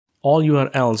All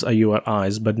URLs are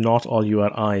URIs, but not all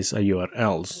URIs are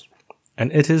URLs.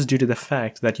 And it is due to the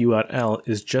fact that URL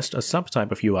is just a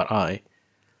subtype of URI.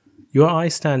 URI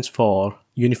stands for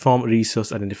Uniform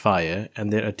Resource Identifier,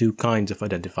 and there are two kinds of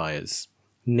identifiers.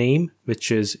 Name,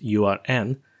 which is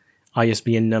URN.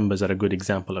 ISBN numbers are a good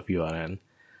example of URN.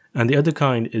 And the other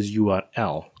kind is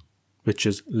URL, which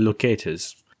is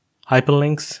locators.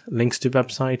 Hyperlinks, links to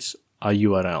websites, are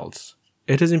URLs.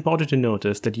 It is important to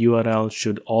notice that URL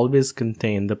should always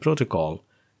contain the protocol,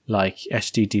 like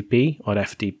HTTP or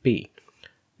FTP.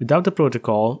 Without the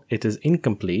protocol, it is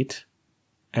incomplete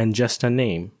and just a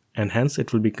name, and hence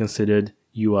it will be considered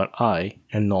URI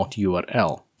and not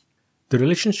URL. The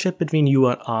relationship between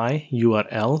URI,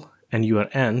 URL, and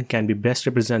URN can be best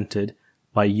represented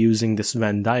by using this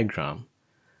Venn diagram.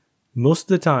 Most of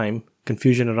the time,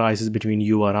 confusion arises between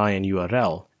URI and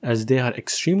URL, as they are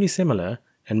extremely similar,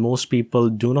 and most people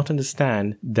do not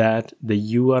understand that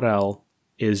the URL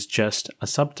is just a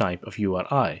subtype of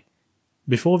URI.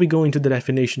 Before we go into the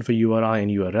definition for URI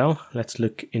and URL, let's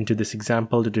look into this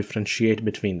example to differentiate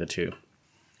between the two.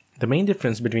 The main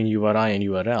difference between URI and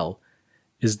URL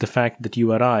is the fact that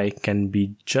URI can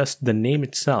be just the name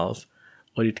itself,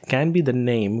 or it can be the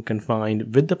name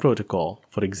confined with the protocol.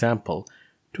 For example,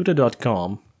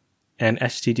 twitter.com and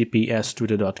https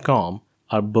twitter.com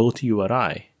are both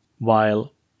URI,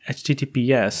 while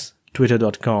https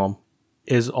twitter.com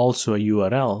is also a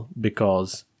URL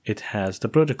because it has the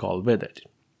protocol with it.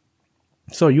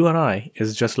 So URI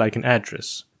is just like an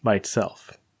address by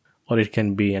itself, or it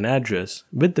can be an address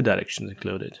with the directions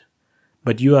included.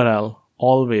 But URL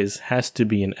always has to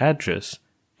be an address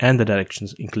and the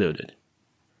directions included.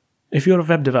 If you're a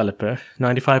web developer,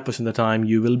 95% of the time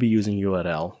you will be using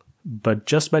URL, but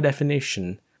just by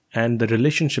definition and the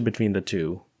relationship between the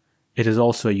two, it is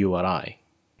also a URI.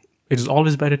 It is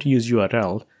always better to use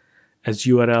URL, as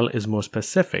URL is more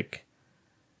specific,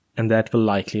 and that will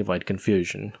likely avoid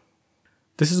confusion.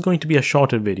 This is going to be a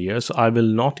shorter video, so I will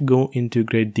not go into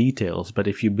great details, but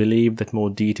if you believe that more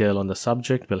detail on the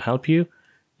subject will help you,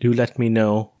 do let me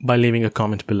know by leaving a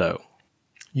comment below.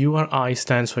 URI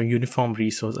stands for Uniform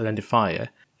Resource Identifier.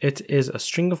 It is a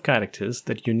string of characters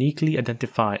that uniquely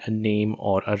identify a name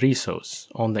or a resource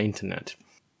on the internet.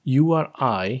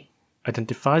 URI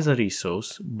identifies a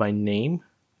resource by name,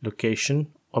 location,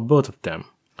 or both of them.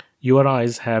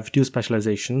 URIs have two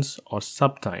specializations or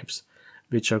subtypes,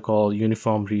 which are called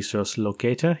Uniform Resource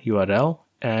Locator, URL,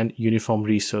 and Uniform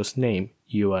Resource Name,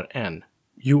 URN.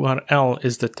 URL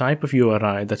is the type of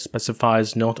URI that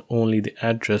specifies not only the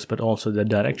address but also the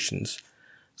directions.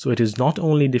 So it is not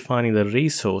only defining the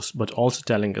resource but also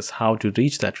telling us how to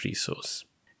reach that resource.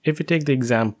 If we take the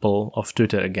example of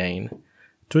Twitter again,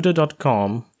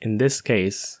 twitter.com in this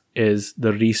case is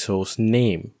the resource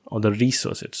name or the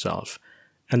resource itself,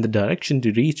 and the direction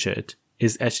to reach it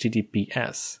is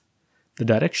HTTPS. The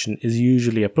direction is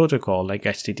usually a protocol like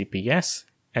HTTPS,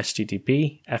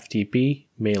 HTTP, FTP,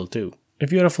 mail to.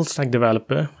 If you're a full stack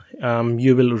developer,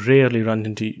 you will rarely run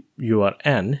into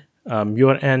URN.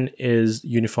 URN is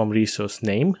Uniform Resource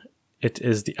Name. It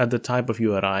is the other type of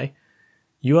URI.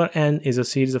 URN is a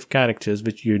series of characters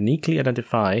which uniquely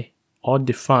identify or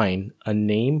define a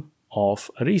name of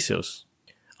a resource.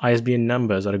 ISBN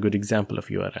numbers are a good example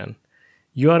of URN.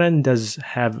 URN does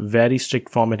have very strict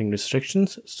formatting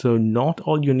restrictions, so not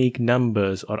all unique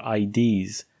numbers or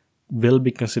IDs will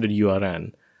be considered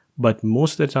URN, but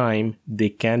most of the time they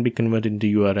can be converted into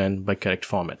URN by correct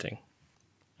formatting.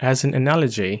 As an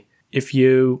analogy, if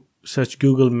you search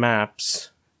Google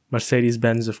Maps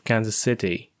Mercedes-Benz of Kansas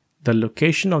City, the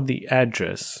location of the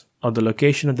address or the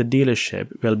location of the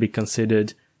dealership will be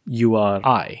considered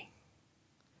URI.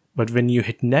 But when you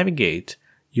hit navigate,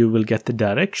 you will get the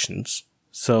directions.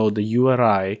 So the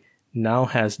URI now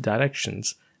has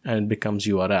directions and it becomes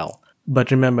URL.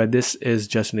 But remember, this is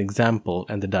just an example,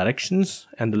 and the directions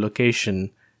and the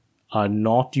location are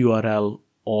not URL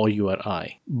or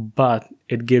URI, but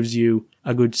it gives you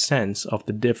a good sense of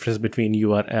the difference between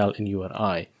URL and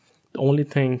URI. The only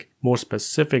thing more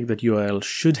specific that URL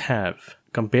should have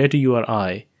compared to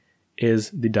URI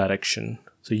is the direction.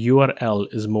 So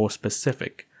URL is more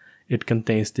specific. It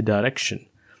contains the direction,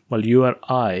 while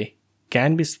URI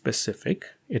can be specific.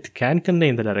 It can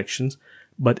contain the directions,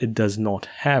 but it does not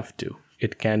have to.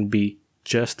 It can be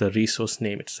just the resource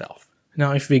name itself.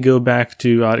 Now, if we go back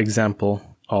to our example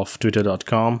of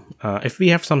twitter.com, if we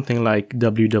have something like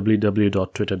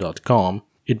www.twitter.com,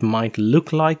 it might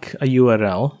look like a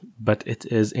URL, but it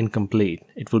is incomplete.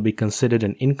 It will be considered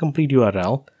an incomplete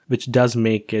URL, which does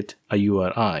make it a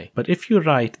URI. But if you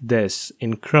write this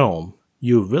in Chrome,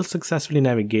 you will successfully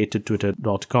navigate to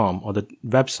twitter.com or the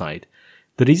website.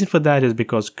 The reason for that is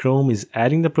because Chrome is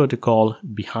adding the protocol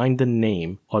behind the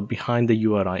name or behind the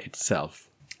URI itself.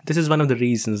 This is one of the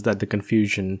reasons that the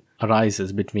confusion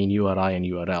arises between URI and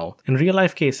URL. In real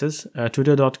life cases,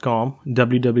 twitter.com,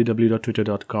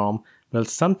 www.twitter.com will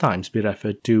sometimes be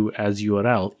referred to as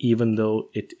URL even though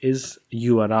it is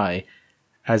URI,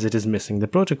 as it is missing the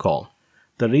protocol.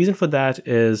 The reason for that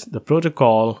is the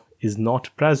protocol is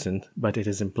not present, but it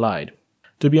is implied.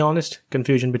 To be honest,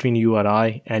 confusion between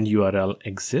URI and URL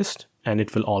exists, and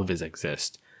it will always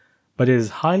exist. But it is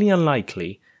highly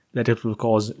unlikely that it will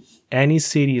cause any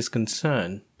serious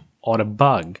concern or a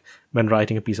bug when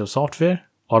writing a piece of software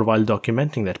or while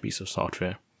documenting that piece of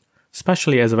software.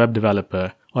 Especially as a web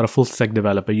developer or a full stack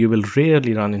developer, you will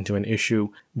rarely run into an issue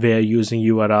where using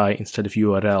URI instead of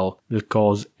URL will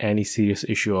cause any serious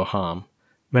issue or harm.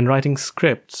 When writing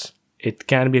scripts, it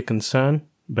can be a concern,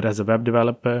 but as a web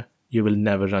developer, you will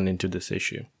never run into this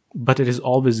issue. But it is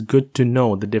always good to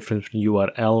know the difference between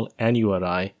URL and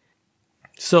URI.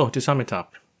 So to sum it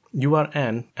up,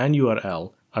 URN and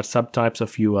URL are subtypes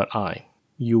of URI.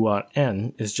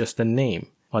 URN is just the name,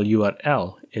 while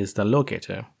URL is the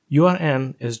locator.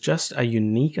 URN is just a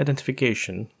unique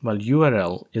identification, while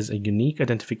URL is a unique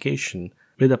identification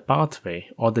with a pathway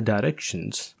or the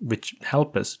directions which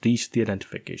help us reach the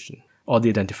identification or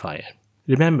the identifier.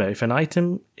 Remember, if an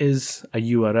item is a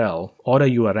URL or a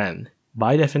URN,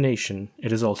 by definition,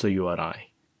 it is also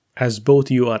URI, as both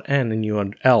URN and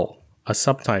URL are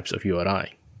subtypes of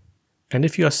URI. And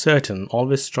if you are certain,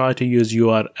 always try to use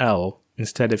URL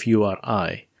instead of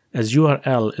URI, as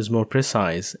URL is more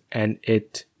precise and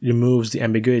it removes the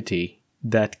ambiguity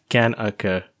that can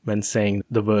occur when saying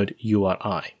the word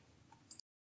URI.